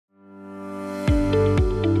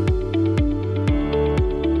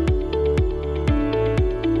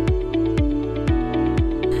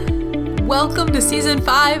Welcome to Season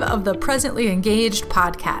 5 of the Presently Engaged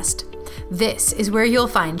podcast. This is where you'll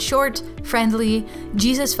find short, friendly,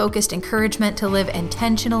 Jesus-focused encouragement to live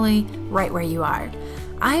intentionally right where you are.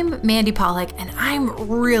 I'm Mandy Pollack, and I'm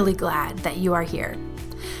really glad that you are here.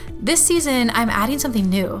 This season, I'm adding something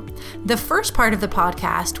new. The first part of the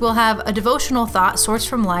podcast will have a devotional thought sourced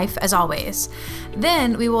from life, as always.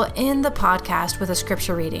 Then we will end the podcast with a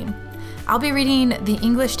scripture reading. I'll be reading the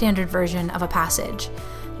English Standard Version of a passage.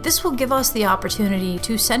 This will give us the opportunity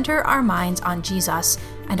to center our minds on Jesus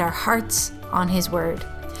and our hearts on His Word,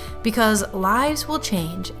 because lives will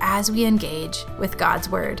change as we engage with God's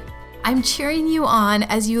Word. I'm cheering you on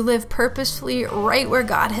as you live purposefully right where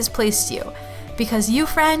God has placed you, because you,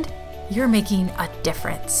 friend, you're making a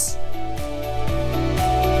difference.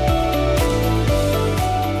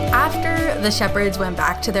 After the shepherds went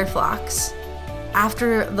back to their flocks,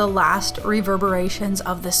 after the last reverberations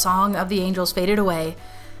of the song of the angels faded away,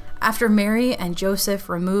 after Mary and Joseph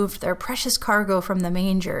removed their precious cargo from the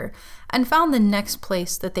manger and found the next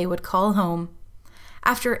place that they would call home,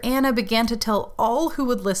 after Anna began to tell all who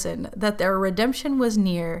would listen that their redemption was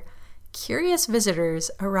near, curious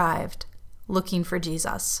visitors arrived looking for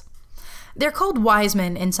Jesus. They're called wise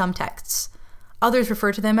men in some texts. Others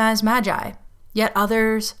refer to them as magi, yet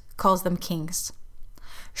others calls them kings.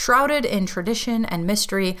 Shrouded in tradition and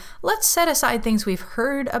mystery, let's set aside things we've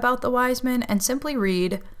heard about the wise men and simply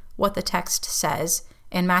read what the text says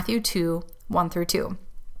in Matthew 2, 1-2.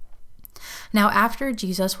 Now after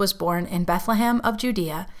Jesus was born in Bethlehem of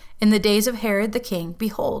Judea, in the days of Herod the king,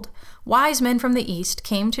 behold, wise men from the east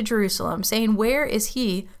came to Jerusalem, saying, "Where is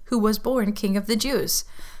he who was born King of the Jews?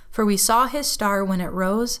 For we saw his star when it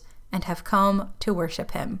rose and have come to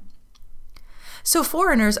worship him." So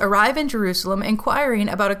foreigners arrive in Jerusalem inquiring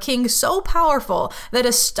about a king so powerful that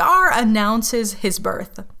a star announces his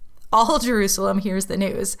birth. All Jerusalem hears the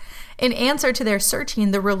news. In answer to their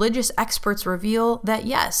searching, the religious experts reveal that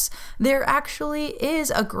yes, there actually is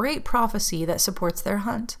a great prophecy that supports their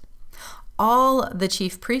hunt. All the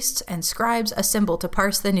chief priests and scribes assemble to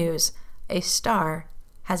parse the news. A star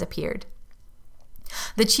has appeared.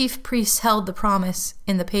 The chief priests held the promise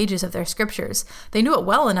in the pages of their scriptures. They knew it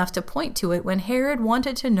well enough to point to it when Herod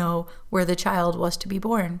wanted to know where the child was to be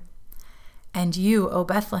born. "And you, O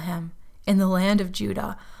Bethlehem, in the land of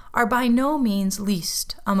Judah, are by no means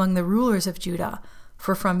least among the rulers of Judah,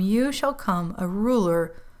 for from you shall come a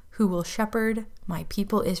ruler who will shepherd my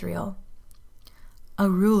people Israel." A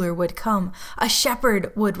ruler would come. A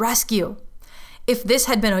shepherd would rescue. If this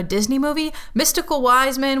had been a Disney movie, mystical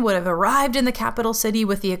wise men would have arrived in the capital city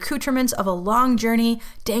with the accoutrements of a long journey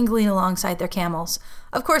dangling alongside their camels.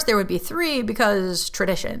 Of course, there would be 3 because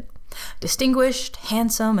tradition. Distinguished,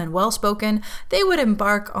 handsome, and well-spoken, they would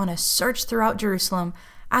embark on a search throughout Jerusalem,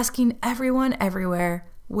 asking everyone everywhere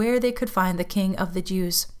where they could find the King of the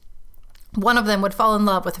Jews. One of them would fall in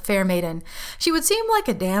love with a fair maiden. She would seem like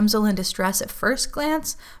a damsel in distress at first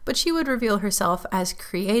glance, but she would reveal herself as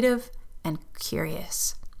creative and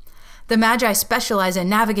curious. The Magi specialize in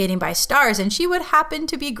navigating by stars, and she would happen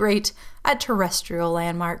to be great at terrestrial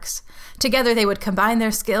landmarks. Together they would combine their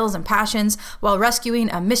skills and passions while rescuing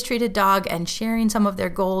a mistreated dog and sharing some of their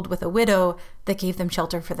gold with a widow that gave them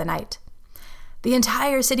shelter for the night. The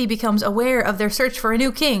entire city becomes aware of their search for a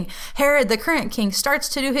new king. Herod, the current king, starts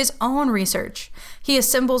to do his own research. He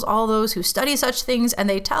assembles all those who study such things, and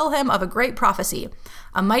they tell him of a great prophecy.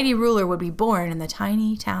 A mighty ruler would be born in the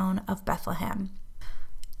tiny town of Bethlehem.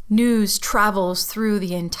 News travels through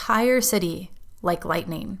the entire city like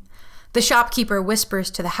lightning. The shopkeeper whispers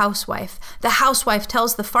to the housewife. The housewife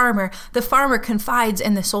tells the farmer confides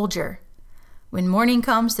in the soldier. When morning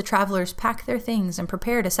comes, the travelers pack their things and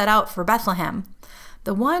prepare to set out for Bethlehem.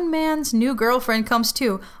 The one man's new girlfriend comes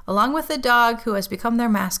too, along with the dog who has become their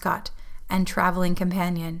mascot and traveling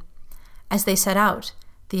companion. As they set out,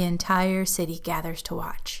 the entire city gathers to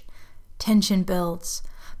watch. Tension builds.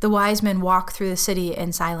 The wise men walk through the city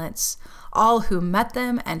in silence. All who met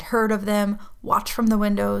them and heard of them watch from the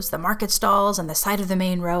windows, the market stalls, and the side of the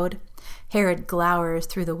main road. Herod glowers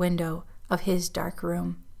through the window of his dark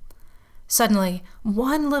room. Suddenly,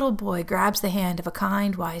 one little boy grabs the hand of a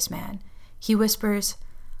kind wise man. He whispers,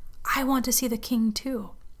 "I want to see the king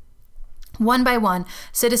too." One by one,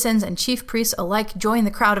 citizens and chief priests alike join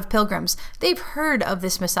the crowd of pilgrims. They've heard of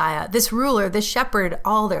this Messiah, this ruler, this shepherd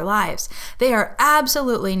all their lives. They are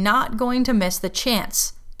absolutely not going to miss the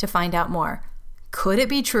chance to find out more. Could it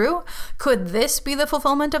be true? Could this be the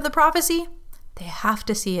fulfillment of the prophecy? They have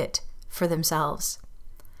to see it for themselves.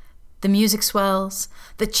 The music swells,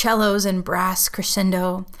 the cellos and brass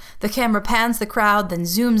crescendo. The camera pans the crowd, then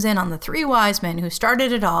zooms in on the three wise men who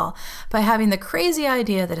started it all by having the crazy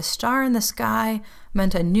idea that a star in the sky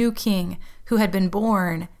meant a new king who had been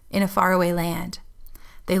born in a faraway land.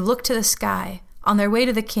 They look to the sky on their way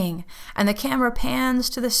to the king, and the camera pans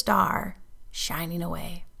to the star shining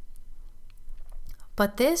away.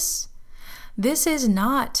 But this is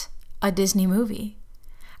not a Disney movie.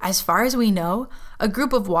 As far as we know, a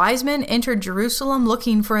group of wise men entered Jerusalem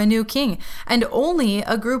looking for a new king, and only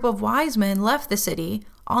a group of wise men left the city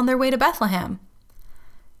on their way to Bethlehem.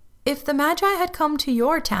 If the Magi had come to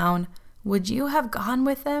your town, would you have gone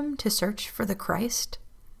with them to search for the Christ?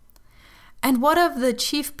 And what of the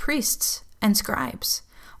chief priests and scribes?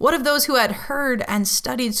 What of those who had heard and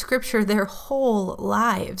studied Scripture their whole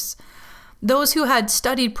lives? Those who had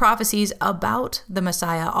studied prophecies about the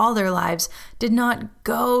Messiah all their lives did not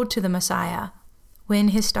go to the Messiah when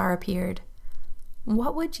his star appeared.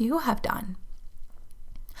 What would you have done?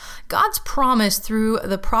 God's promise through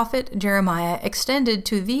the prophet Jeremiah extended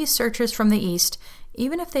to these searchers from the east,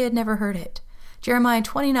 even if they had never heard it. Jeremiah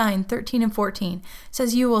 29:13 and 14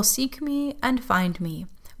 says, "You will seek me and find me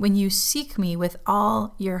when you seek me with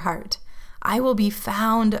all your heart. I will be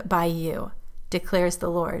found by you, declares the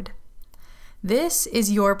Lord." This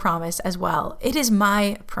is your promise as well. It is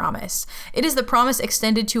my promise. It is the promise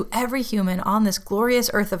extended to every human on this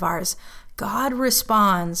glorious earth of ours. God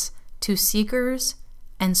responds to seekers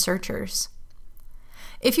and searchers.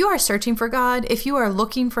 If you are searching for God, if you are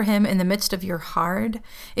looking for him in the midst of your hard,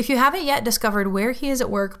 if you haven't yet discovered where he is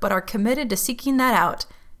at work but are committed to seeking that out,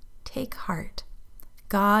 take heart.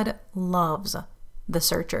 God loves the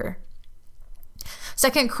searcher.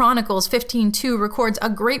 2 Chronicles 15:2 records a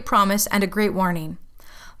great promise and a great warning.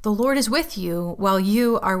 The Lord is with you while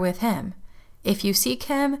you are with him. If you seek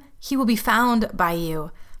him, he will be found by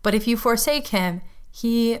you. But if you forsake him,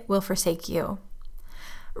 he will forsake you.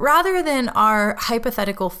 Rather than our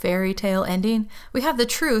hypothetical fairy tale ending, we have the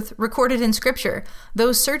truth recorded in Scripture.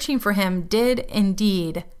 Those searching for him did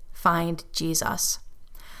indeed find Jesus.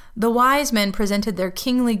 The wise men presented their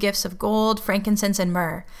kingly gifts of gold, frankincense, and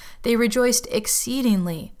myrrh. They rejoiced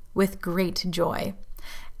exceedingly with great joy.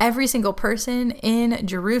 Every single person in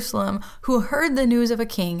Jerusalem who heard the news of a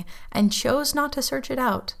king and chose not to search it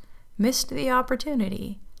out missed the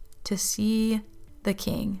opportunity to see the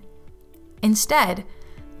king. Instead,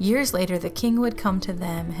 years later, the king would come to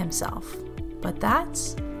them himself. But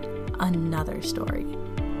that's another story.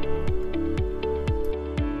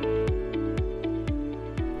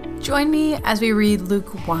 Join me as we read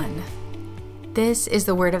Luke 1. This is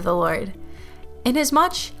the word of the Lord.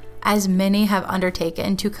 Inasmuch as many have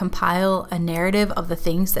undertaken to compile a narrative of the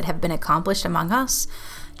things that have been accomplished among us,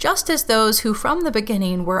 just as those who from the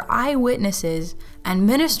beginning were eyewitnesses and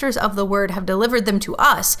ministers of the word have delivered them to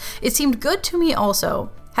us, it seemed good to me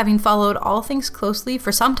also, having followed all things closely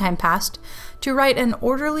for some time past, to write an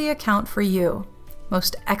orderly account for you,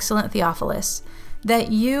 most excellent Theophilus,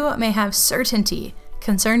 that you may have certainty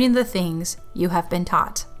concerning the things you have been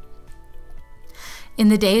taught. In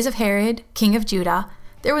the days of Herod, king of Judah,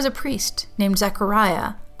 there was a priest named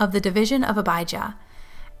Zechariah of the division of Abijah,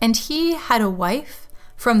 and he had a wife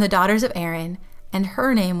from the daughters of Aaron, and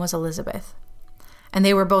her name was Elizabeth. And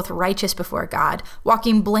they were both righteous before God,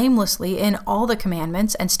 walking blamelessly in all the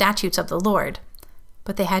commandments and statutes of the Lord.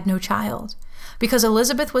 But they had no child, because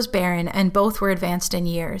Elizabeth was barren, and both were advanced in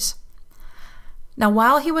years. Now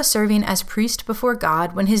while he was serving as priest before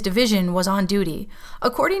God when his division was on duty,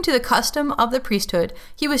 according to the custom of the priesthood,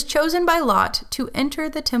 he was chosen by lot to enter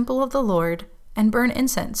the temple of the Lord and burn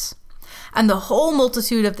incense. And the whole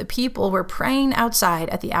multitude of the people were praying outside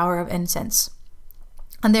at the hour of incense.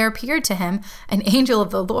 And there appeared to him an angel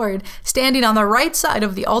of the Lord standing on the right side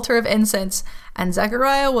of the altar of incense. And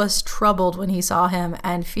Zechariah was troubled when he saw him,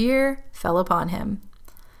 and fear fell upon him.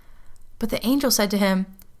 But the angel said to him,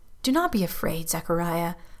 "Do not be afraid,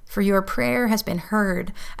 Zechariah, for your prayer has been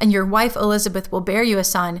heard, and your wife Elizabeth will bear you a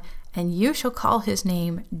son, and you shall call his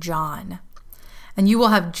name John. And you will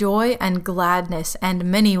have joy and gladness, and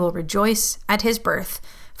many will rejoice at his birth,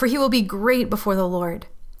 for he will be great before the Lord.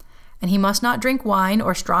 And he must not drink wine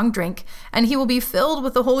or strong drink, and he will be filled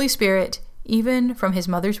with the Holy Spirit, even from his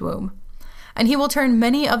mother's womb. And he will turn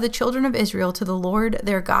many of the children of Israel to the Lord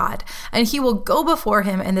their God, and he will go before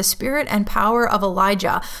him in the spirit and power of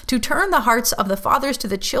Elijah, to turn the hearts of the fathers to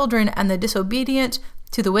the children, and the disobedient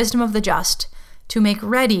to the wisdom of the just, to make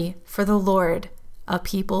ready for the Lord a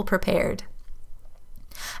people prepared."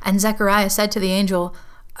 And Zechariah said to the angel,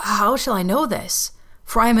 "How shall I know this?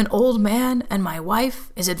 For I am an old man, and my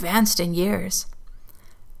wife is advanced in years."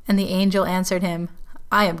 And the angel answered him,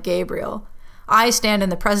 I am Gabriel. I stand in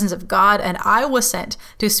the presence of God, and I was sent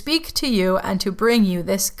to speak to you and to bring you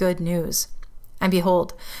this good news. And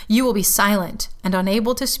behold, you will be silent and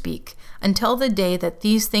unable to speak until the day that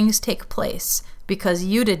these things take place, because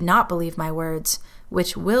you did not believe my words,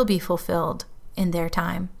 which will be fulfilled in their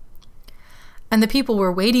time." And the people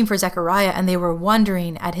were waiting for Zechariah, and they were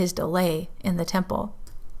wondering at his delay in the temple.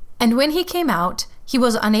 And when he came out, he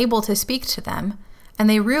was unable to speak to them, and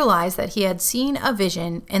they realized that he had seen a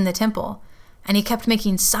vision in the temple, and he kept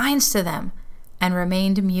making signs to them and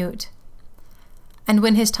remained mute. And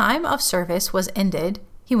when his time of service was ended,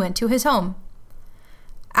 he went to his home.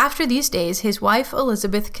 After these days, his wife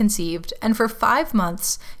Elizabeth conceived, and for 5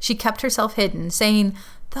 months she kept herself hidden, saying,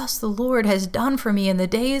 "Thus the Lord has done for me in the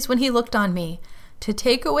days when he looked on me, to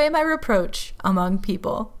take away my reproach among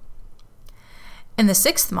people." In the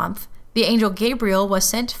 6th month, the angel Gabriel was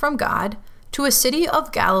sent from God to a city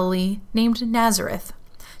of Galilee named Nazareth,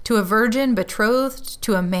 to a virgin betrothed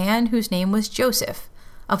to a man whose name was Joseph,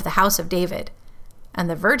 of the house of David, and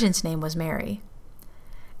the virgin's name was Mary.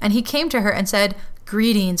 And he came to her and said,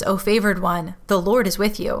 "Greetings, O favored one, the Lord is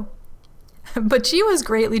with you." But she was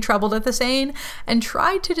greatly troubled at the saying, and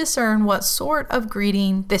tried to discern what sort of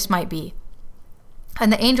greeting this might be.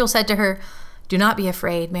 And the angel said to her, "Do not be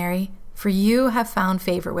afraid, Mary, for you have found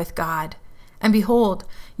favor with God. And behold,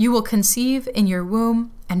 you will conceive in your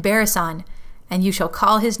womb and bear a son, and you shall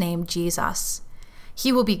call his name Jesus.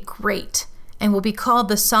 He will be great, and will be called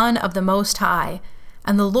the Son of the Most High.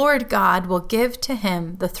 And the Lord God will give to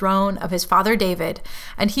him the throne of his father David,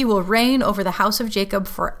 and he will reign over the house of Jacob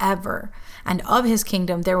forever, and of his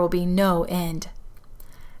kingdom there will be no end."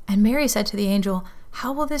 And Mary said to the angel,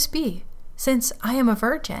 "How will this be, since I am a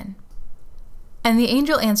virgin?" And the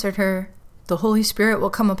angel answered her, "The Holy Spirit will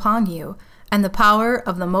come upon you, and the power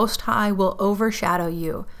of the Most High will overshadow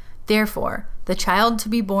you. Therefore, the child to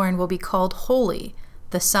be born will be called Holy,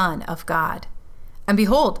 the Son of God. And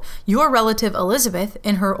behold, your relative Elizabeth,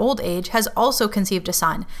 in her old age, has also conceived a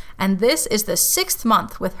son, and this is the 6th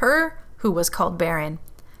month with her who was called barren.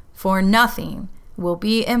 For nothing will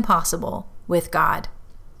be impossible with God."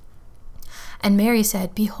 And Mary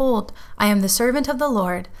said, "Behold, I am the servant of the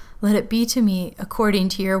Lord. Let it be to me according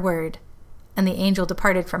to your word." And the angel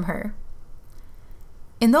departed from her.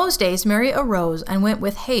 In those days Mary arose and went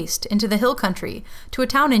with haste into the hill country to a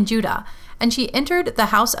town in Judah, and she entered the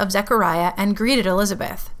house of Zechariah and greeted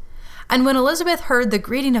Elizabeth. And when Elizabeth heard the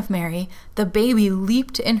greeting of Mary, the baby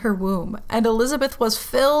leaped in her womb, and Elizabeth was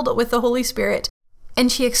filled with the Holy Spirit.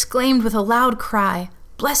 And she exclaimed with a loud cry,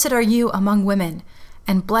 "Blessed are you among women,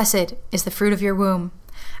 and blessed is the fruit of your womb.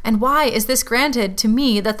 And why is this granted to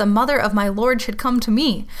me, that the mother of my Lord should come to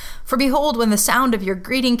me? For behold, when the sound of your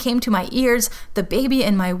greeting came to my ears, the baby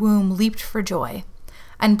in my womb leaped for joy.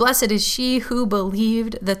 And blessed is she who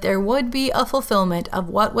believed that there would be a fulfillment of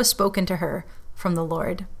what was spoken to her from the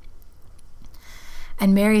Lord."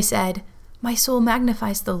 And Mary said, "My soul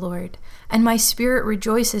magnifies the Lord, and my spirit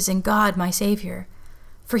rejoices in God my Savior.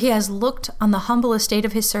 For he has looked on the humble estate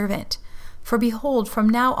of his servant. For behold, from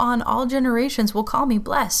now on all generations will call me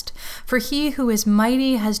blessed. For he who is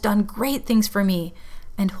mighty has done great things for me,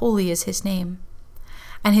 and holy is his name.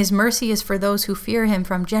 And his mercy is for those who fear him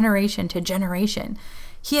from generation to generation.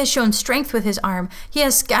 He has shown strength with his arm. He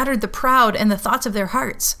has scattered the proud in the thoughts of their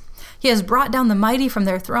hearts. He has brought down the mighty from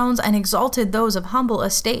their thrones and exalted those of humble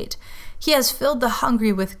estate. He has filled the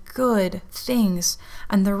hungry with good things,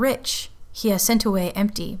 and the rich he has sent away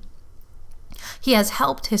empty. He has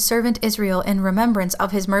helped his servant Israel in remembrance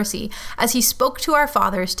of his mercy, as he spoke to our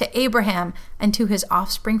fathers, to Abraham, and to his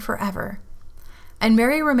offspring forever." And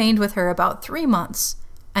Mary remained with her about 3 months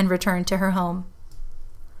and returned to her home.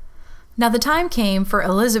 Now the time came for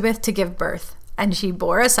Elizabeth to give birth, and she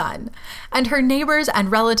bore a son. And her neighbors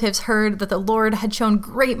and relatives heard that the Lord had shown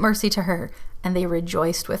great mercy to her, and they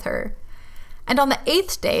rejoiced with her. And on the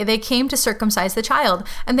 8th day they came to circumcise the child,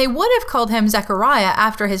 and they would have called him Zechariah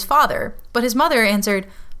after his father. But his mother answered,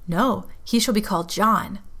 "No, he shall be called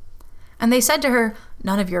John." And they said to her,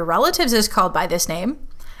 "None of your relatives is called by this name."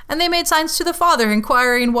 And they made signs to the father,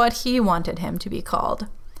 inquiring what he wanted him to be called.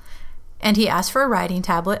 And he asked for a writing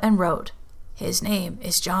tablet and wrote, "His name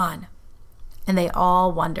is John." And they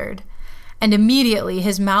all wondered. And immediately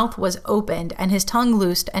his mouth was opened and his tongue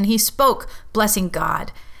loosed, and he spoke, blessing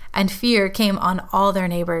God. And fear came on all their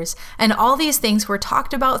neighbors. And all these things were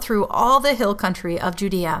talked about through all the hill country of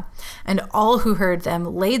Judea. And all who heard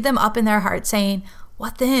them laid them up in their hearts, saying,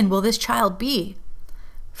 "What then will this child be?"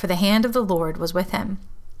 For the hand of the Lord was with him.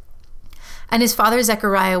 And his father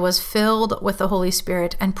Zechariah was filled with the Holy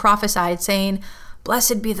Spirit and prophesied, saying,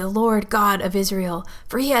 Blessed be the Lord God of Israel,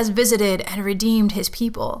 for he has visited and redeemed his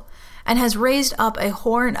people, and has raised up a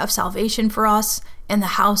horn of salvation for us in the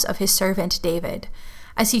house of his servant David,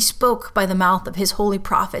 as he spoke by the mouth of his holy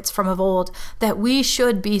prophets from of old, that we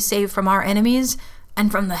should be saved from our enemies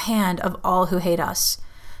and from the hand of all who hate us,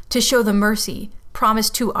 to show the mercy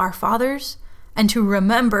promised to our fathers, and to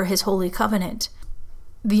remember his holy covenant,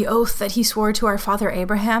 the oath that he swore to our father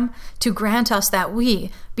Abraham, to grant us that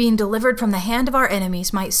we, being delivered from the hand of our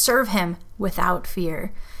enemies, might serve him without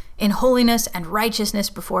fear, in holiness and righteousness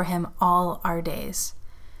before him all our days.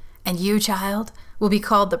 And you, child, will be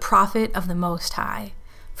called the prophet of the Most High,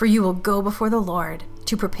 for you will go before the Lord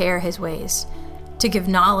to prepare his ways, to give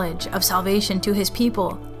knowledge of salvation to his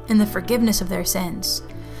people in the forgiveness of their sins,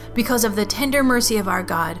 because of the tender mercy of our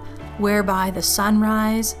God, whereby the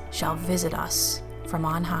sunrise shall visit us from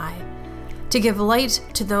on high, to give light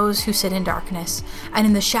to those who sit in darkness and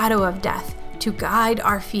in the shadow of death, to guide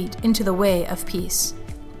our feet into the way of peace.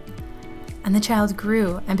 And the child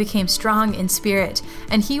grew and became strong in spirit,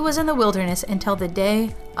 and he was in the wilderness until the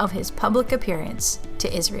day of his public appearance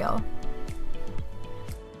to Israel.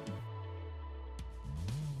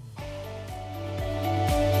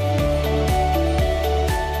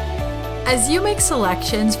 As you make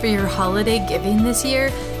selections for your holiday giving this year,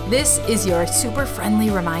 this is your super friendly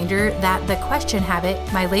reminder that The Question Habit,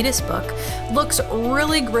 my latest book, looks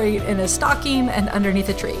really great in a stocking and underneath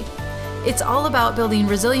a tree. It's all about building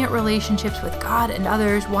resilient relationships with God and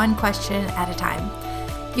others, one question at a time.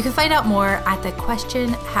 You can find out more at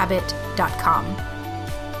thequestionhabit.com.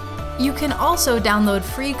 You can also download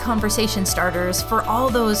free conversation starters for all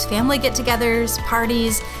those family get-togethers,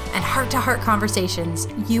 parties, and heart-to-heart conversations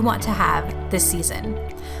you want to have this season.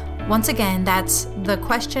 Once again, that's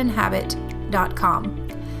thequestionhabit.com,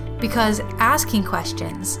 because asking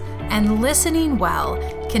questions and listening well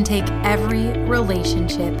can take every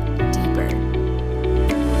relationship